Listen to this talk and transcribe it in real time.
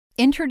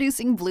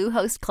Introducing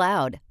Bluehost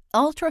Cloud,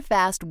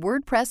 ultra-fast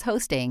WordPress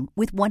hosting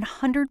with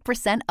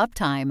 100%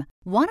 uptime.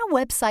 Want a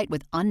website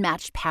with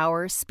unmatched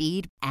power,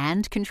 speed,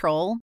 and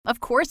control? Of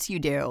course you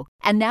do.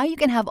 And now you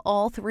can have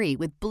all three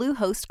with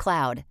Bluehost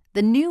Cloud,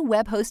 the new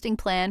web hosting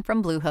plan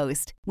from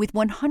Bluehost. With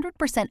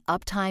 100%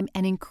 uptime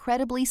and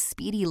incredibly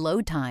speedy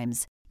load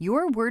times,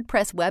 your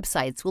WordPress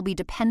websites will be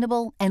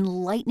dependable and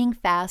lightning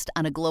fast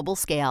on a global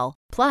scale.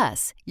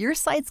 Plus, your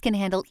sites can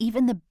handle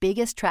even the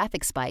biggest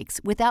traffic spikes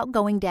without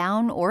going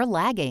down or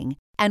lagging.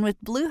 And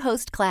with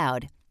Bluehost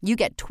Cloud, you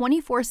get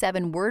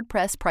 24/7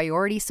 WordPress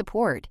priority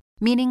support,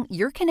 meaning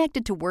you're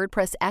connected to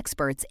WordPress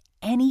experts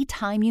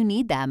anytime you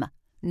need them.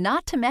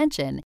 Not to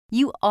mention,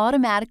 you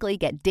automatically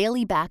get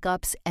daily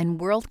backups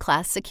and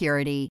world-class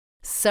security.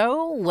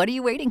 So, what are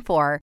you waiting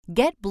for?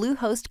 Get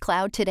Bluehost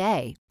Cloud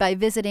today by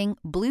visiting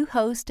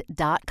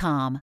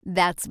Bluehost.com.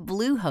 That's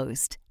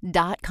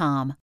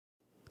Bluehost.com.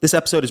 This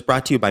episode is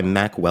brought to you by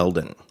Mack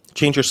Weldon.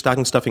 Change your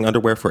stocking stuffing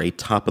underwear for a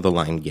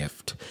top-of-the-line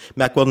gift.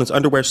 Mack Weldon's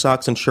underwear,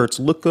 socks, and shirts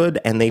look good,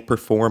 and they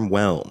perform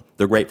well.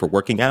 They're great for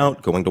working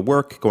out, going to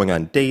work, going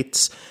on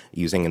dates,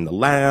 using in the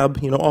lab,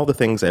 all the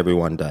things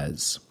everyone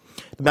does.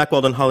 The Mack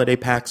Weldon holiday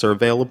packs are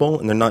available,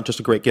 and they're not just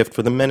a great gift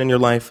for the men in your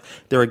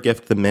life, they're a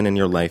gift the men in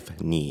your life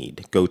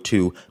need. Go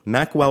to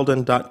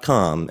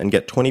MackWeldon.com and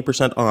get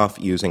 20% off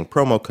using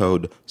promo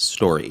code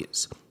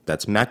STORIES.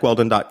 That's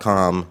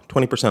MackWeldon.com,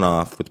 20%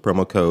 off with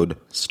promo code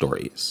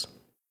STORIES.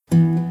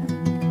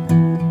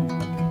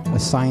 A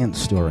science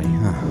story,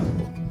 huh?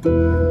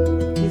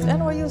 These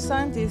NYU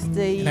scientists,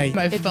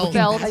 I felt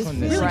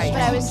right.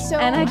 I was so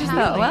and I just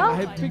thought, well,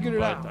 I figured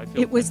it out.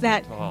 it was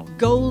that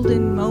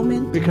golden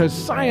moment. Because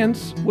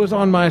science was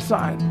on my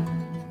side.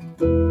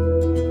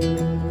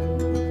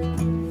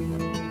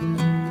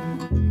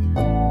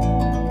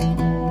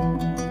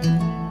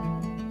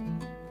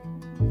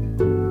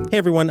 Hey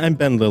everyone, I'm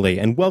Ben Lilly,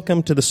 and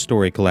welcome to the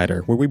Story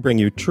Collider, where we bring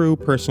you true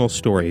personal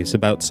stories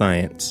about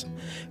science.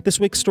 This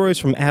week's story is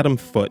from Adam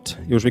Foote.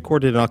 It was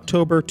recorded in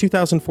October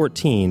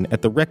 2014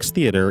 at the Rex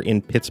Theater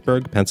in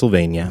Pittsburgh,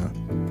 Pennsylvania.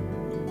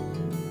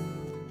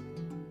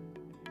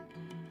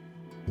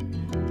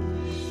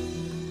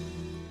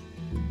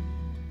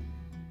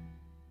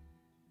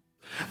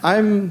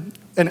 I'm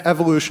an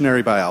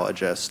evolutionary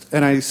biologist,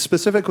 and I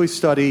specifically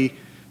study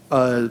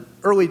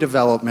early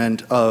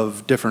development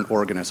of different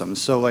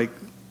organisms. So, like,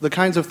 the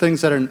kinds of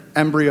things that an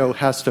embryo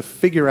has to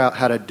figure out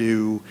how to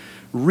do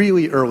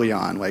really early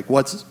on, like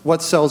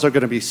what cells are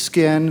going to be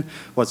skin,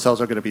 what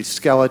cells are going to be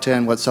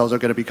skeleton, what cells are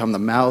going to become the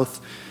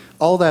mouth.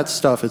 All that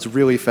stuff is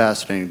really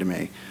fascinating to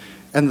me.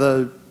 And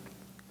the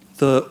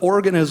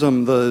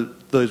organism,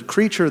 the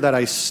creature that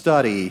I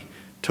study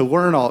to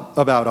learn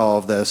about all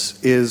of this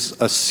is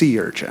a sea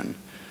urchin.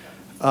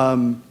 I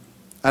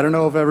don't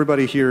know if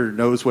everybody here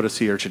knows what a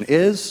sea urchin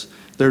is.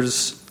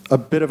 There's a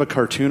bit of a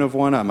cartoon of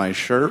one on my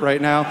shirt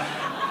right now.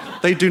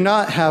 They do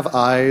not have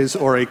eyes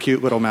or a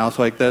cute little mouth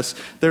like this.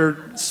 They're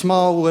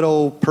small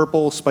little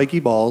purple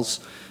spiky balls,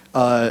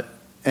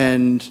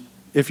 and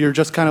if you're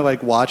just kind of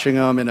like watching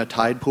them in a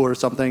tide pool or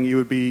something, it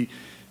would be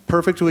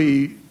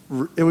perfectly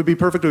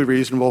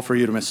reasonable for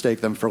you to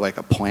mistake them for like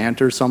a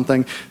plant or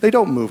something. They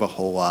don't move a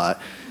whole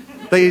lot.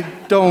 They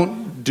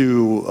don't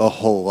do a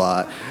whole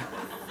lot.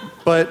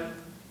 But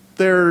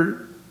their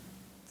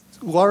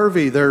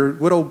larvae, their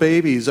little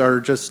babies, are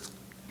just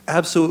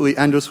absolutely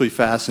endlessly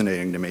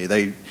fascinating to me.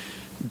 They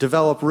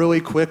develop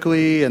really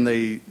quickly, and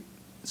they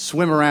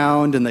swim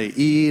around, and they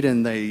eat,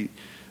 and they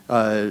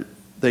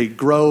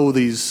grow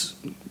these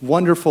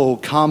wonderful,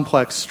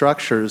 complex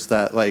structures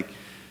that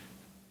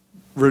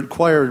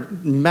require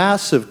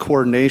massive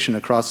coordination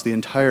across the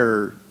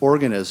entire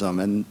organism,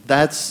 and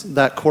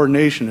that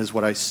coordination is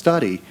what I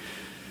study.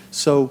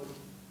 So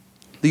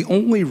the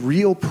only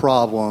real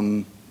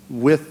problem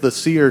with the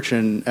sea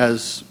urchin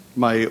as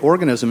my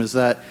organism is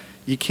that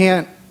you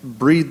can't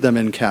breed them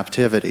in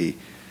captivity.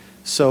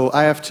 So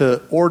I have to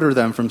order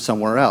them from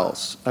somewhere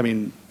else. I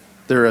mean,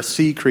 they're a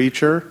sea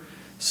creature,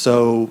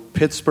 so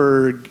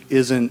Pittsburgh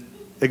isn't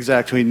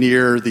exactly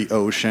near the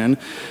ocean.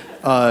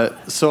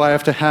 So I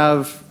have to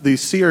have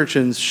these sea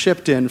urchins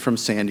shipped in from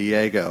San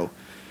Diego.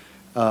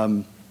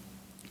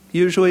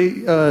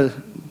 Usually, I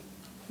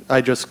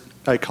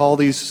call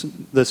this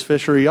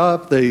fishery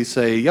up. They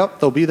say, "Yep,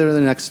 they'll be there the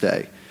next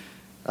day."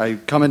 I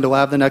come into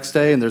lab the next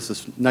day, and there's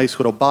this nice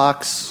little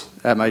box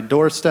at my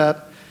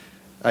doorstep.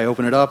 I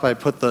open it up. I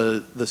put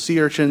the sea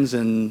urchins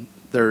in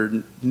their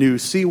new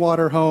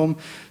seawater home.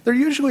 They're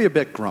usually a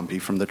bit grumpy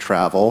from the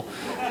travel,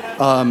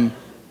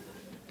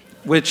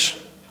 which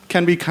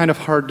can be kind of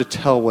hard to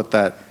tell what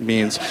that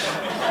means.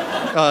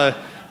 But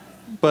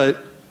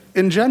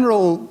in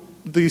general,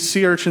 these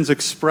sea urchins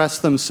express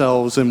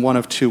themselves in one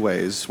of two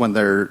ways when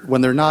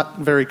they're not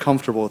very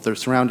comfortable with their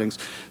surroundings.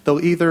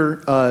 They'll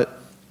either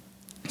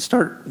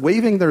start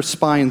waving their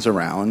spines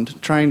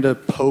around, trying to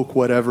poke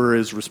whatever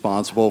is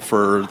responsible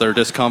for their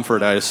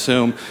discomfort, I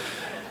assume,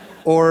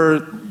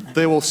 or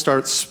they will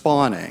start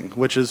spawning,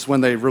 which is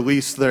when they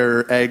release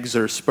their eggs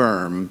or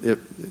sperm,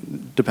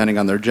 depending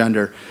on their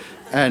gender.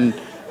 And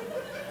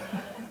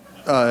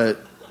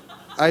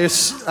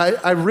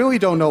I really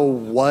don't know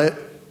why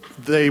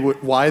they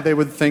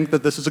would think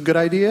that this is a good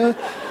idea.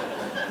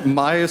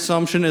 My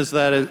assumption is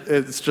that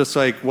it's just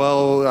like,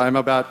 well, I'm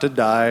about to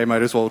die. I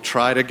might as well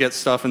try to get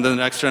stuff into the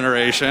next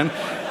generation.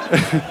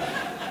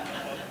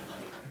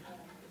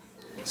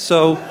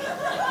 So,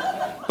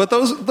 but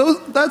those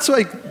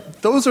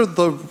are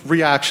the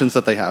reactions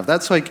that they have.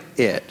 That's like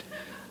it.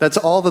 That's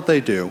all that they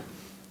do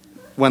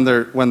when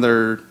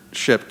they're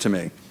shipped to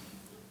me.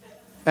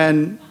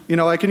 And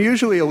I can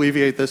usually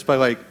alleviate this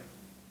by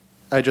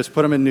I just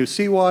put them in new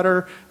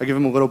seawater. I give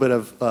them a little bit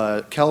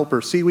of kelp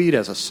or seaweed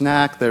as a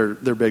snack. They're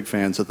big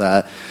fans of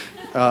that.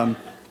 And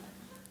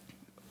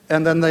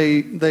then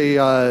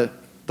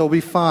they'll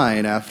be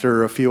fine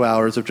after a few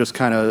hours of just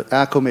kind of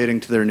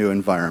acclimating to their new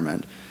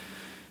environment.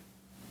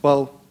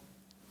 Well,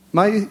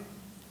 my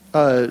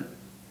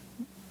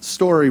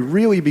story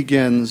really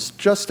begins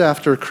just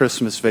after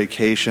Christmas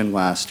vacation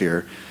last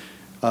year.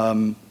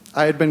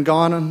 I had been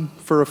gone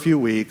for a few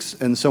weeks,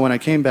 and so when I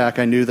came back,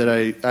 I knew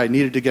that I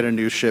needed to get a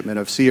new shipment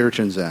of sea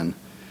urchins in.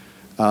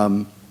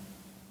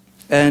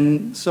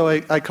 And so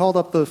I called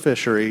up the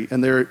fishery,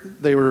 and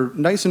they were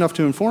nice enough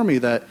to inform me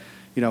that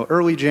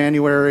early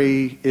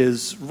January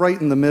is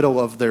right in the middle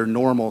of their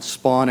normal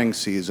spawning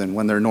season,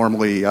 when they're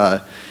normally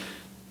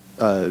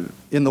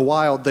in the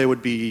wild. They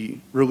would be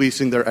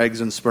releasing their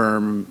eggs and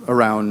sperm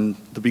around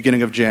the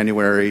beginning of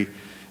January,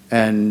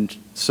 and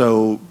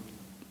so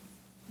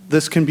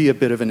this can be a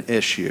bit of an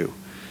issue.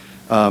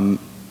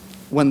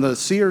 When the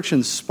sea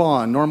urchins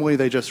spawn, normally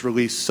they just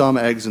release some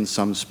eggs and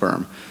some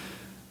sperm.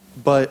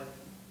 But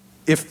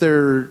if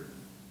they're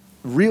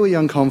really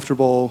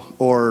uncomfortable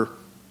or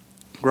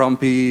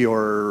grumpy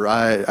or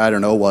I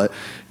don't know what,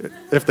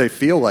 if they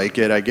feel like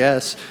it, I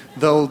guess,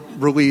 they'll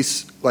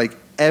release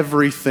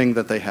everything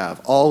that they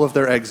have, all of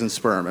their eggs and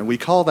sperm, and we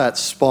call that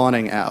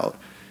spawning out.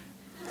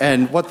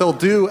 And what they'll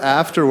do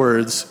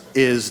afterwards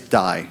is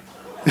die.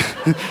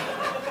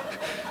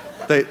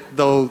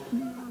 They'll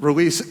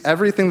release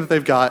everything that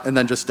they've got and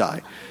then just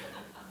die.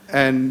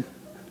 And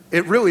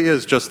it really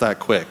is just that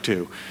quick,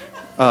 too.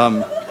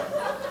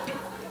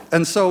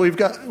 And so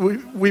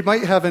we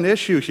might have an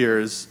issue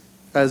here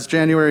as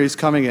January's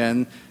coming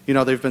in.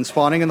 They've been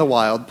spawning in the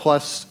wild,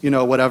 plus,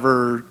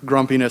 whatever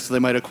grumpiness they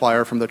might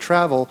acquire from the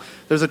travel.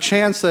 There's a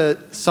chance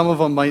that some of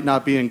them might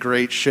not be in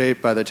great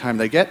shape by the time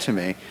they get to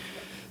me.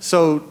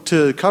 So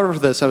to cover for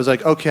this, I was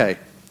like, okay,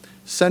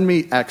 send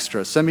me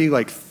extra. Send me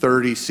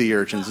 30 sea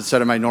urchins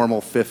instead of my normal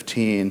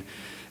 15.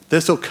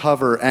 This will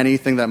cover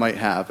anything that might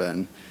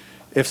happen.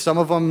 If some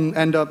of them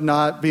end up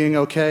not being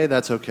okay,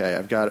 that's okay.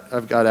 I've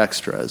got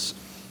extras.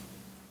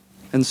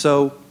 And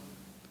so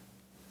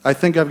I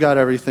think I've got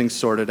everything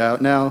sorted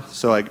out now,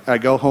 so I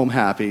go home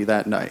happy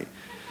that night.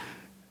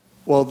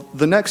 Well,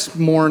 the next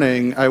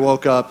morning I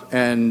woke up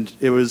and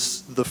it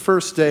was the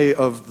first day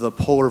of the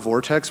polar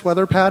vortex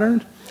weather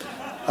pattern.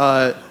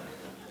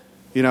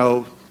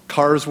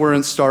 Cars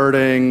weren't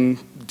starting,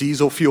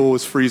 diesel fuel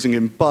was freezing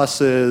in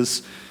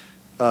buses,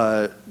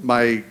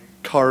 my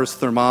car's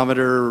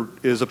thermometer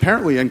is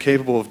apparently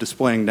incapable of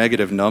displaying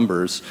negative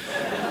numbers.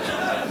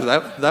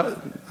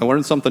 I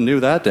learned something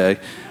new that day.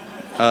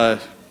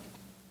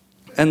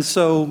 And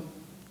so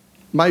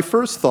my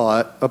first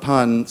thought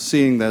upon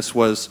seeing this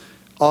was,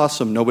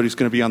 awesome, nobody's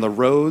going to be on the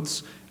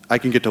roads, I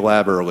can get to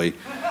lab early.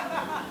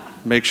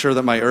 Make sure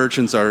that my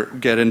urchins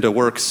get into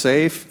work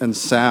safe and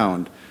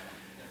sound.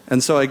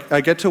 And so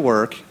I get to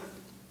work,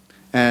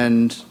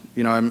 and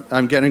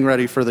I'm getting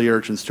ready for the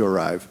urchins to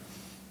arrive.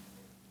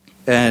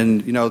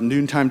 And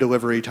noontime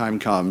delivery time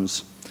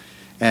comes,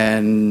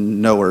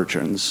 and no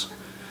urchins.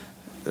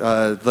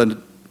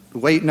 The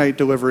late night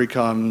delivery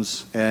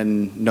comes,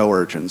 and no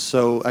urchins.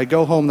 So I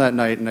go home that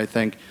night, and I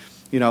think,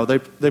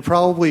 they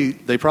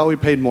probably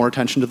paid more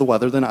attention to the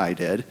weather than I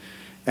did,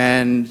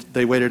 and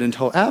they waited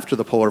until after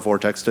the polar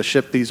vortex to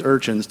ship these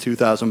urchins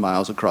 2,000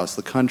 miles across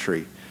the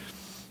country.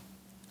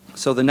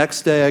 So the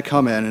next day I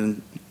come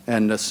in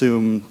and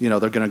assume,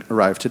 they're going to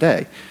arrive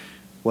today.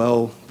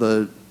 Well,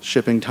 the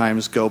shipping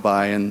times go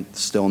by and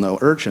still no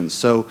urchins.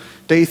 So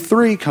day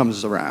 3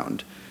 comes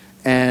around,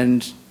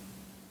 and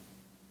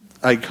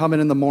I come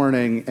in the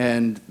morning,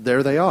 and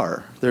there they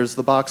are. There's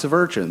the box of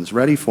urchins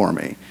ready for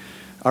me.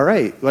 All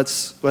right,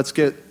 let's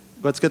get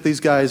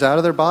these guys out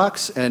of their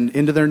box and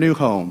into their new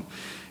home.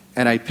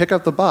 And I pick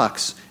up the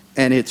box,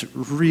 and it's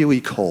really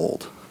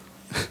cold.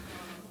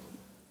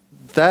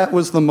 That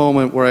was the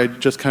moment where I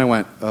just kind of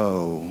went,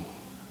 oh,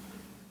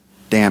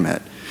 damn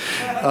it.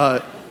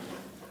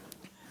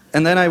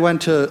 And then I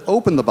went to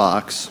open the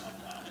box.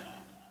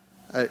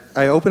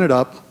 I open it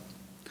up,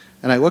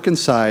 and I look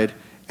inside,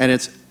 and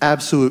it's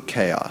absolute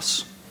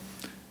chaos.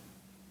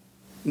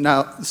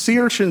 Now, sea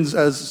urchins,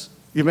 as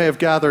you may have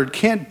gathered,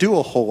 can't do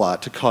a whole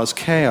lot to cause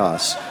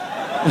chaos.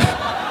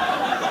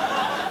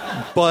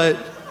 But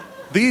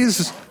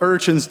these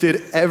urchins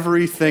did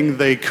everything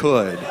they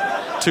could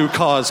to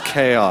cause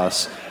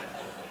chaos.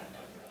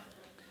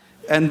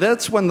 And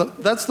that's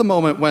the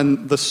moment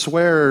when the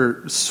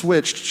swear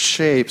switched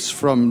shapes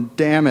from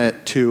damn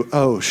it to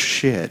oh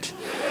shit.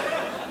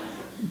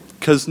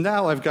 because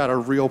now I've got a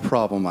real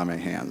problem on my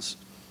hands.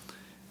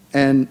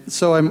 And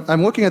so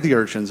I'm looking at the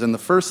urchins, and the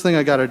first thing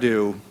I got to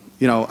do,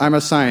 I'm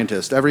a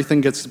scientist. Everything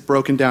gets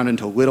broken down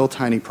into little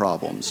tiny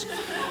problems.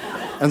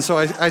 And so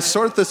I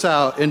sort this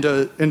out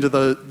into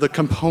the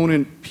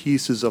component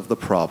pieces of the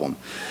problem.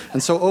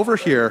 And so over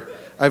here,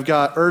 I've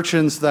got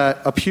urchins that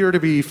appear to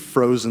be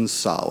frozen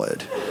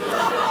solid.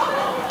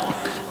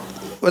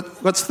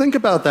 Let's think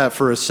about that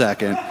for a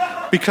second,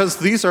 because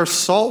these are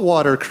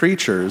saltwater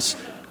creatures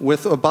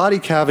with a body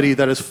cavity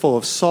that is full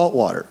of salt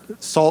water.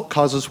 Salt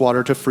causes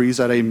water to freeze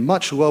at a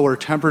much lower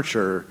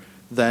temperature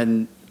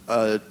than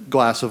a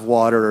glass of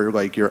water or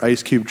like your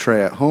ice cube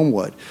tray at home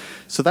would.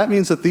 So that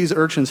means that these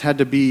urchins had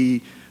to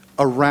be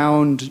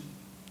around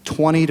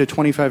 20 to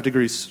 25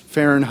 degrees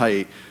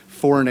Fahrenheit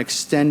for an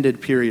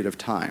extended period of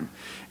time.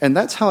 And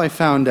that's how I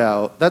found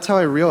out, that's how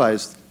I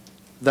realized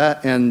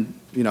that, and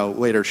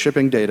later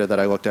shipping data that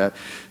I looked at,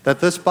 that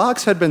this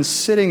box had been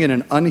sitting in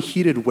an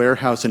unheated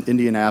warehouse in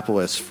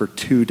Indianapolis for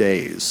 2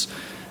 days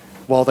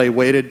while they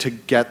waited to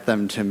get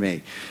them to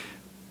me.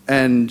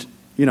 And,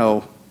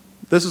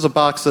 this is a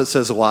box that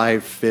says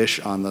live fish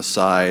on the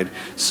side.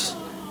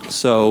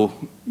 So,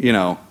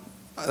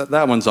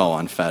 that one's all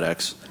on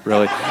FedEx,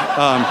 really.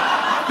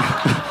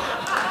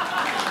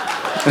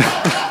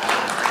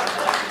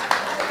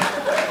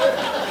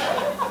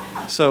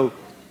 So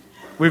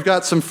we've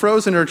got some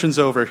frozen urchins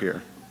over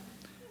here.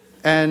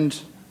 And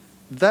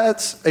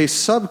that's a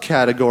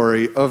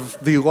subcategory of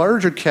the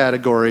larger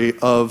category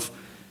of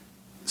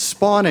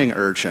spawning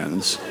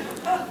urchins.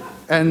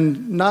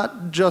 And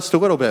not just a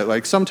little bit.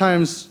 Like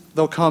sometimes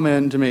they'll come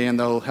in to me and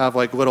they'll have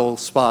like little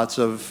spots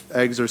of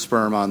eggs or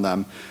sperm on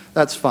them.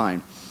 That's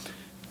fine.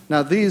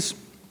 Now these,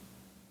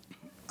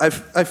 I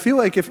feel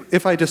like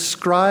if I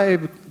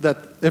describe that,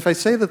 if I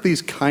say that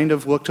these kind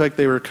of looked like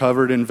they were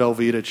covered in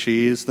Velveeta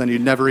cheese, then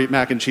you'd never eat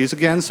mac and cheese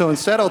again. So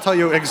instead I'll tell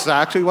you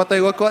exactly what they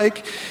look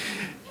like.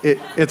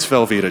 It's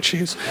Velveeta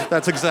cheese.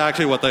 That's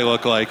exactly what they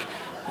look like.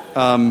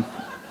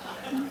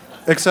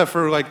 Except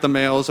for like the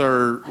males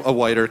are a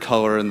whiter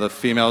color and the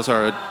females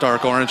are a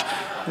dark orange.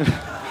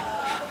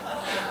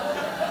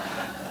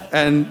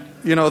 And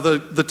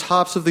the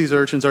tops of these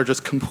urchins are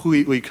just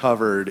completely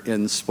covered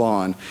in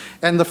spawn.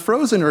 And the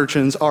frozen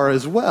urchins are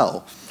as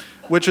well,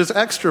 which is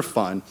extra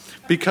fun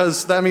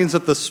because that means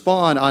that the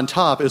spawn on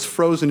top is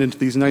frozen into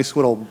these nice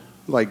little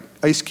like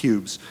ice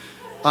cubes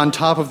on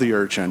top of the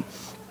urchin.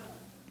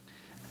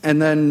 And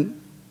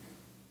then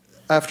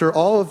after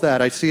all of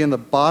that, I see in the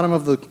bottom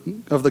of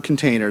the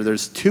container,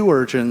 there's 2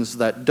 urchins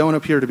that don't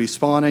appear to be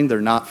spawning.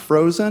 They're not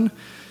frozen.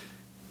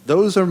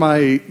 Those are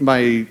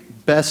my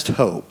best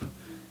hope.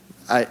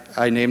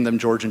 I named them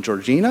George and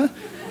Georgina.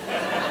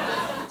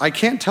 I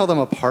can't tell them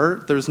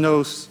apart. There's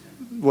no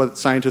what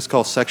scientists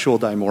call sexual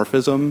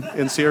dimorphism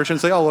in sea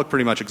urchins. They all look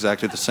pretty much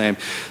exactly the same.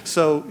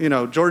 So,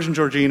 George and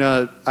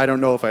Georgina, I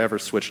don't know if I ever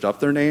switched up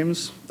their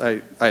names.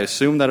 I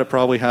assume that it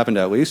probably happened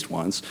at least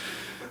once.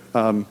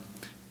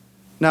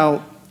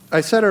 Now,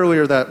 I said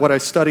earlier that what I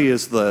study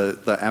is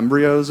the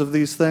embryos of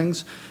these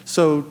things.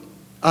 So,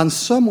 on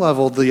some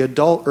level, the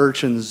adult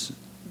urchins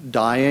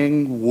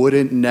dying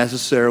wouldn't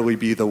necessarily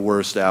be the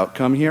worst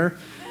outcome here,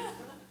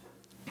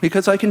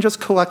 because I can just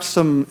collect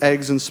some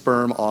eggs and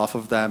sperm off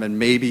of them and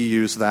maybe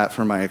use that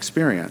for my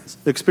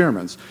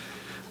experiments.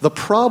 The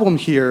problem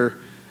here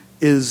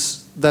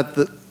is that,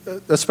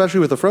 especially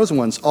with the frozen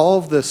ones, all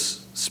of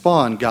this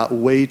spawn got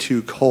way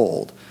too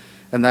cold.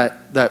 And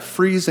that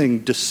freezing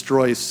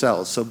destroys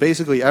cells. So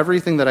basically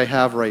everything that I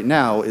have right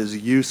now is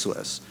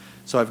useless.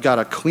 So I've got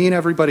to clean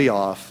everybody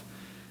off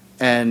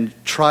and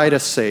try to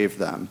save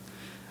them.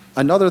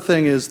 Another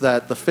thing is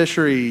that the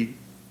fishery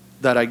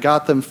that I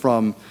got them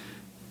from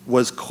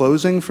was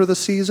closing for the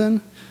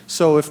season.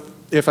 So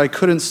if I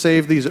couldn't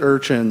save these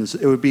urchins,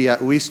 it would be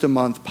at least a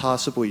month,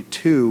 possibly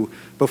 2,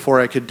 before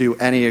I could do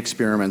any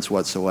experiments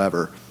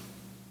whatsoever.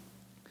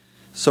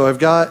 So I've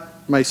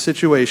got my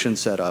situation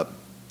set up.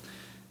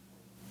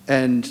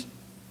 And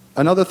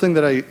another thing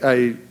that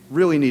I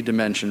really need to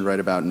mention right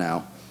about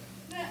now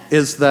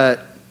is that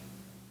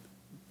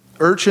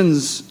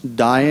urchins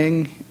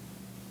dying,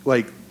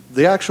 like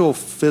the actual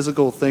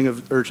physical thing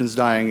of urchins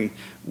dying,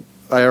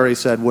 I already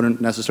said wouldn't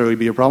necessarily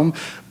be a problem,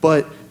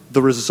 but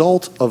the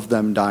result of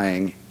them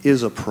dying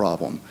is a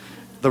problem.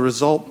 The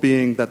result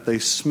being that they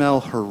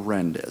smell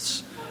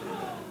horrendous.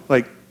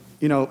 Like,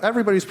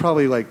 everybody's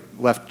probably like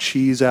left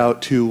cheese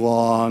out too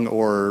long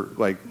or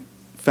like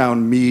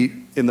found meat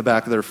in the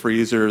back of their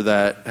freezer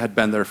that had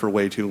been there for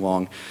way too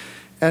long.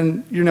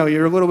 And, you're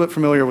a little bit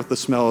familiar with the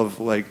smell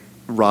of, like,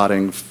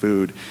 rotting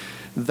food.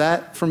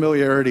 That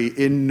familiarity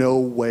in no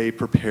way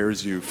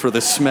prepares you for the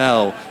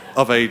smell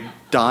of a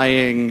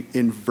dying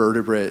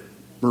invertebrate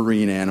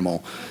marine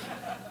animal.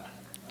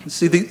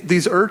 See,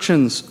 these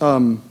urchins,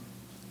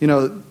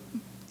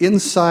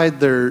 inside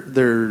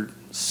their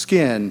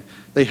skin,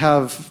 they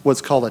have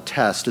what's called a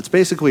test. It's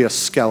basically a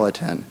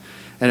skeleton.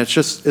 And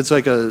it's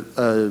like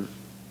a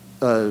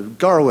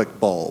garlic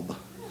bulb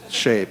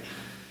shape.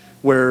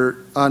 where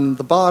on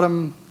the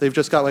bottom, they've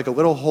just got like a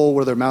little hole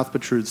where their mouth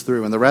protrudes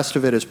through, and the rest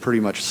of it is pretty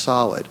much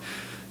solid.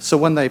 So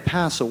when they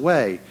pass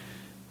away,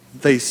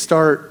 they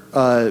start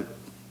kind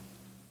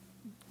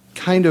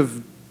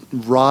of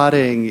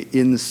rotting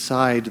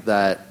inside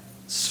that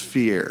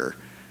sphere.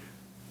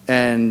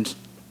 And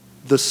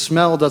the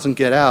smell doesn't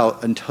get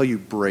out until you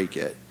break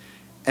it.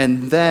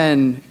 And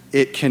then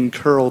it can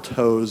curl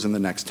toes in the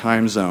next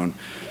time zone.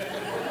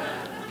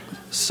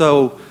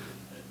 So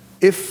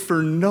these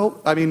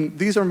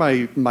are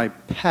my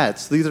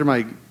pets. These are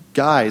my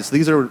guys.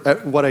 These are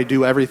what I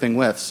do everything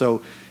with.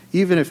 So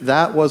even if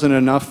that wasn't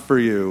enough for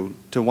you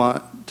to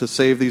want to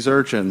save these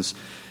urchins,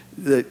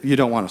 you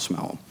don't want to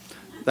smell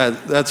them.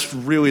 That's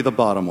really the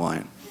bottom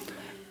line.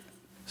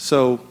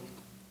 So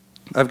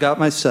I've got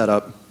my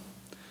setup,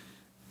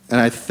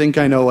 and I think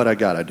I know what I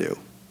got to do.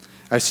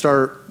 I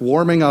start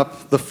warming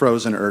up the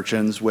frozen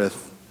urchins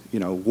with,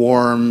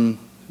 warm,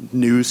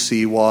 new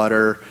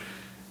seawater,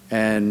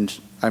 and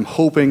I'm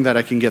hoping that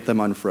I can get them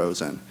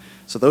unfrozen.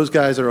 So those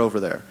guys are over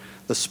there.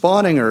 The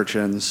spawning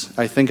urchins,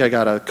 I think I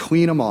got to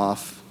clean them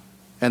off,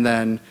 and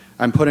then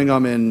I'm putting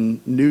them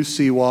in new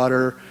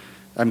seawater.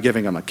 I'm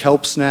giving them a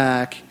kelp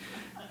snack,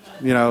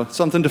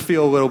 something to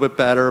feel a little bit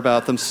better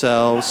about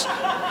themselves.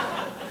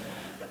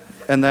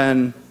 And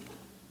then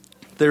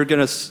they're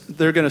gonna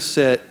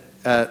sit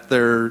at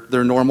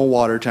their normal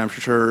water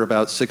temperature,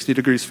 about 60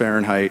 degrees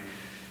Fahrenheit,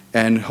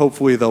 and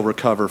hopefully they'll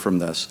recover from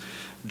this.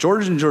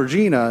 George and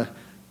Georgina,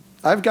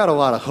 I've got a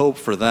lot of hope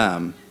for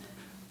them.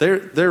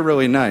 They're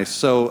really nice,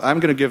 so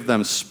I'm going to give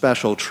them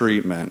special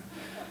treatment.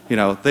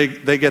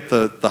 They get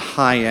the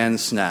high-end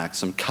snacks,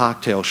 some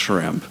cocktail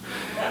shrimp,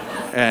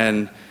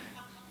 and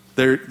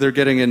they're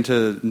getting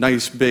into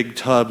nice big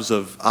tubs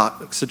of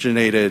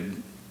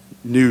oxygenated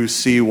new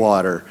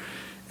seawater,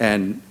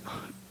 and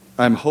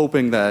I'm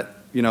hoping that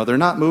they're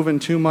not moving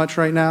too much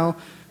right now,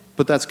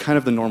 but that's kind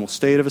of the normal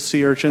state of a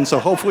sea urchin, so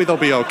hopefully they'll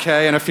be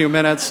okay in a few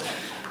minutes.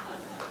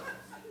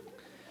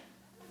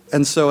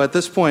 And so at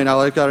this point,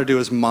 all I've got to do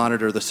is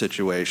monitor the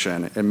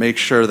situation and make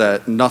sure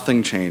that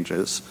nothing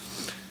changes.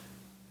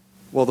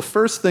 Well, the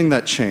first thing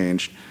that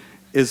changed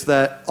is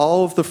that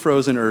all of the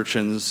frozen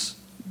urchins,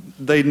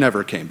 they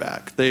never came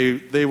back.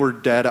 They were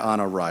dead on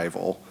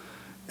arrival.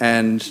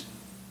 And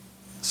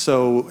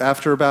so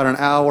after about an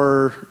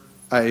hour,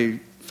 I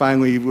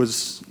finally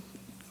was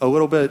a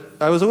little bit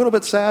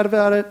sad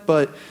about it,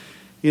 but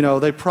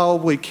they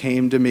probably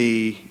came to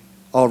me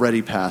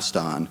already passed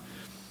on.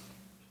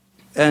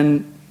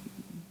 And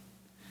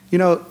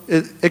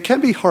it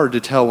can be hard to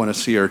tell when a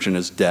sea urchin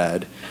is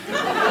dead.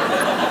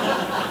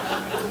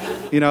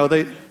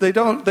 They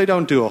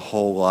don't do a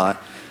whole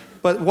lot.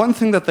 But one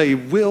thing that they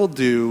will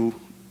do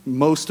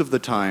most of the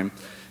time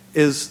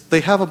is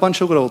they have a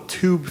bunch of little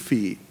tube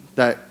feet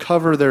that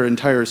cover their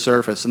entire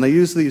surface, and they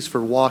use these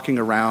for walking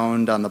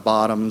around on the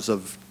bottoms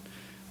of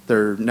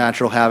their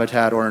natural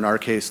habitat, or in our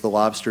case, the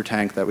lobster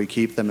tank that we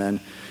keep them in.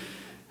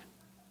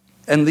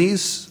 And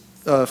these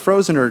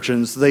frozen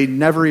urchins, they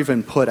never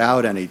even put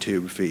out any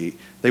tube feet.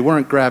 They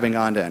weren't grabbing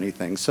onto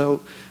anything.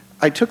 So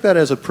I took that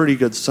as a pretty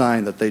good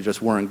sign that they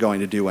just weren't going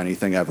to do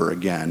anything ever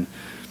again.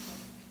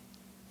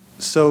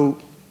 So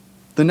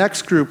the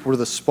next group were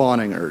the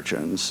spawning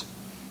urchins.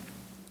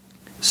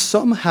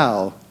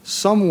 Somehow,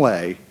 some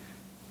way,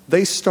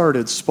 they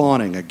started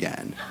spawning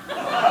again.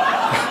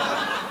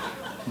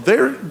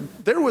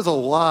 There was a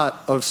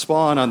lot of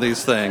spawn on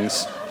these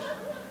things.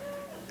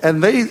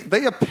 And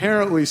they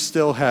apparently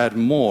still had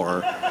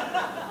more,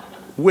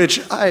 which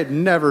I had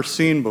never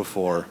seen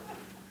before.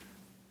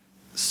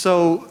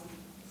 So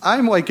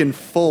I'm like in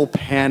full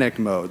panic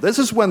mode. This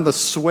is when the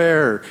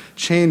swear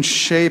changed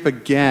shape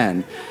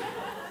again.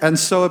 And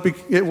so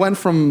it went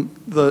from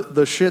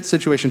the shit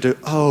situation to,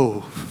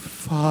 oh,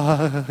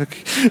 fuck.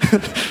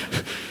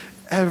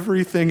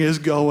 Everything is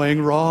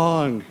going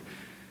wrong.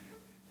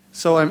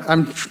 So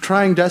I'm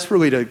trying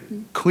desperately to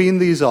clean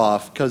these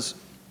off, because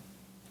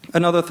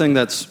another thing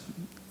that's,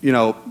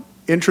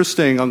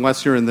 interesting,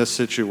 unless you're in this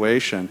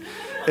situation,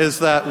 is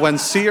that when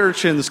sea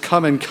urchins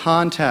come in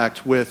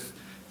contact with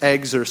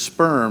eggs or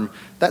sperm,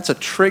 that's a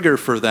trigger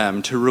for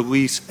them to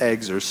release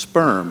eggs or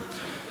sperm.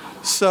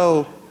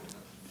 So,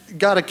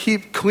 got to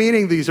keep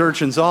cleaning these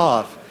urchins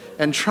off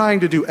and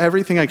trying to do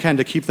everything I can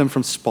to keep them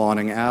from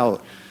spawning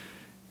out.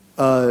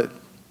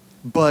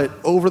 But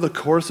over the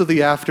course of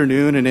the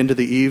afternoon and into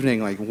the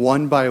evening, like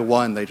one by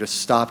one, they just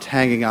stopped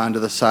hanging onto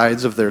the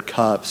sides of their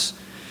cups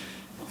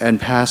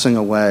and passing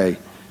away.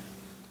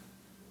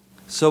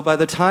 So by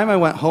the time I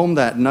went home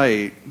that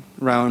night,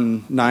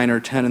 around 9 or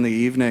 10 in the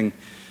evening,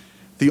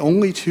 the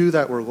only two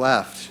that were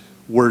left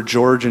were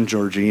George and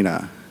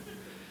Georgina.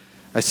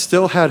 I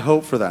still had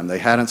hope for them. They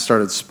hadn't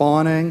started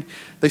spawning.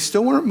 They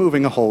still weren't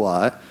moving a whole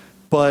lot,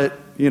 but,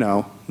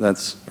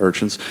 that's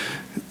urchins.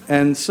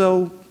 And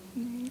so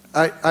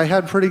I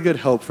had pretty good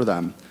hope for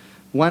them.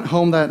 Went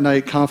home that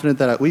night confident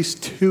that at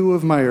least two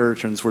of my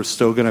urchins were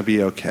still going to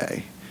be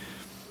okay.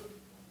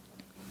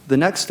 The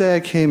next day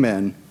I came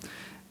in,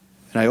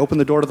 and I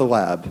opened the door to the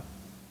lab,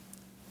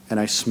 and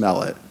I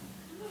smell it.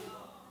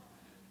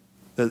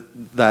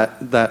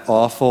 that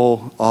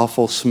awful,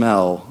 awful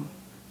smell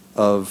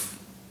of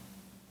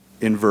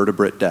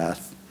invertebrate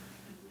death.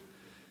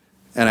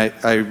 And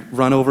I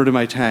run over to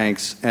my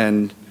tanks,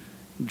 and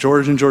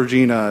George and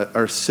Georgina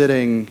are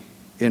sitting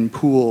in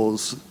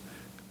pools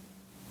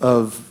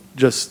of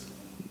just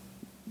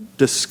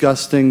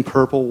disgusting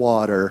purple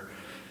water.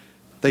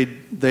 They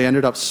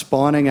ended up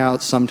spawning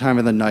out sometime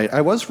in the night.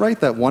 I was right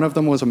that one of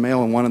them was a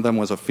male and one of them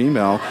was a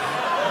female.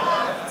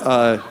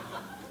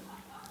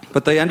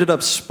 But they ended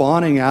up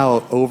spawning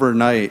out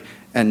overnight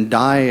and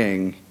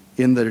dying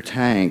in their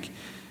tank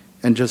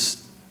and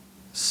just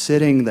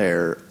sitting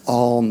there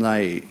all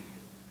night.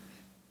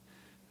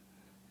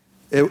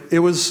 It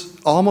was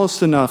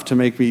almost enough to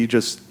make me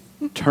just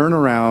turn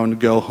around,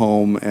 go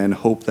home, and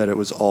hope that it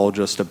was all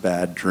just a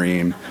bad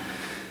dream.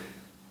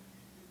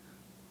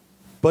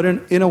 But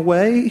in a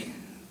way,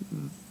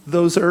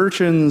 those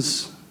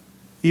urchins,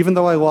 even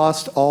though I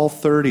lost all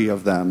 30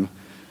 of them,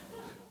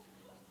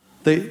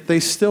 they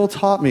still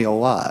taught me a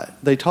lot.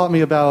 They taught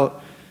me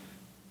about,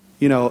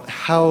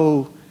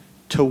 how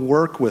to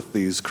work with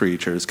these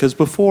creatures. Because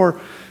before,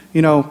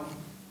 the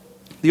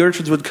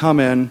urchins would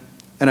come in,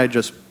 and I'd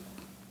just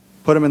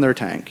put them in their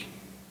tank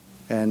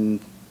and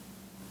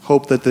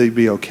hope that they'd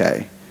be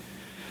okay.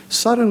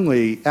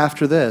 Suddenly,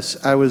 after this,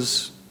 I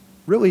was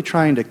really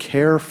trying to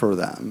care for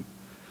them.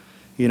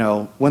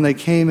 When they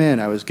came in,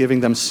 I was giving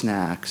them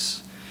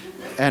snacks,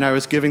 and I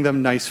was giving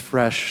them nice,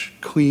 fresh,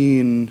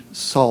 clean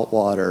salt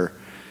water,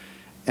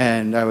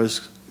 and I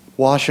was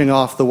washing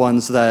off the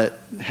ones that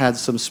had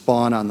some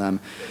spawn on them.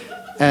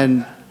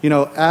 And,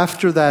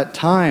 after that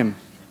time,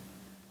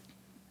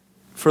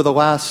 for the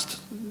last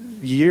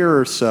year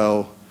or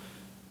so,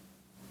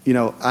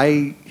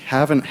 I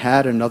haven't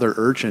had another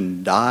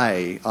urchin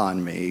die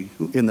on me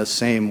in the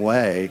same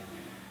way.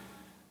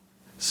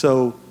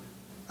 So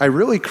I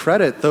really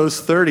credit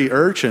those 30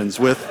 urchins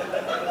with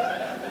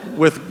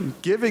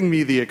giving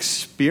me the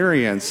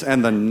experience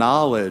and the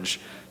knowledge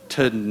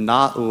to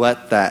not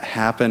let that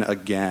happen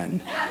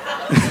again.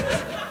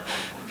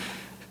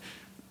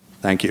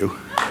 Thank you.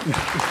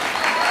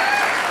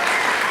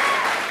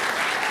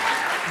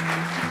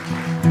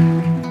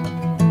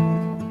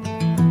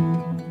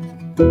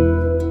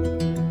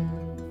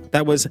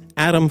 That was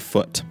Adam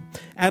Foote.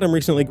 Adam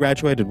recently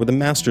graduated with a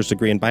master's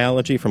degree in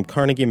biology from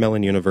Carnegie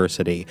Mellon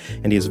University,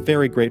 and he is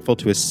very grateful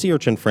to his sea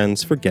urchin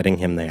friends for getting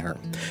him there.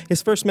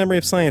 His first memory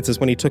of science is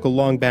when he took a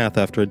long bath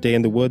after a day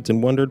in the woods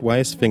and wondered why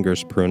his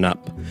fingers prune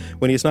up.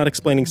 When he is not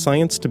explaining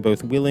science to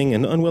both willing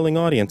and unwilling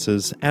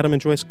audiences, Adam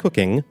enjoys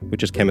cooking,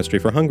 which is chemistry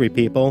for hungry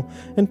people,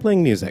 and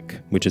playing music,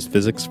 which is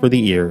physics for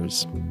the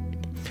ears.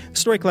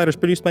 Story Collider is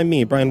produced by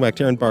me, Brian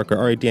Wecht, Aaron Barker,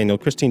 Ari Daniel,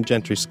 Christine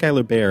Gentry,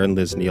 Skylar Baer, and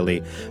Liz Neely.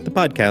 The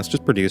podcast is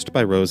produced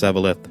by Rose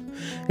Eveleth.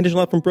 Additional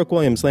help from Brooke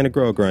Williams, Lana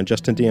Groger, and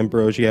Justin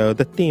D'Ambrosio.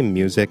 The theme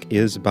music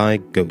is by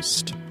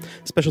Ghost.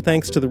 Special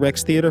thanks to the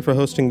Rex Theater for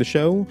hosting the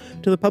show,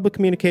 to the Public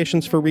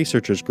Communications for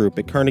Researchers group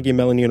at Carnegie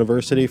Mellon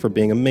University for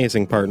being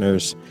amazing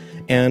partners,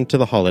 and to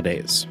the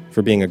holidays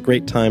for being a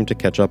great time to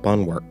catch up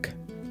on work.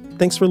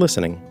 Thanks for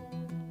listening.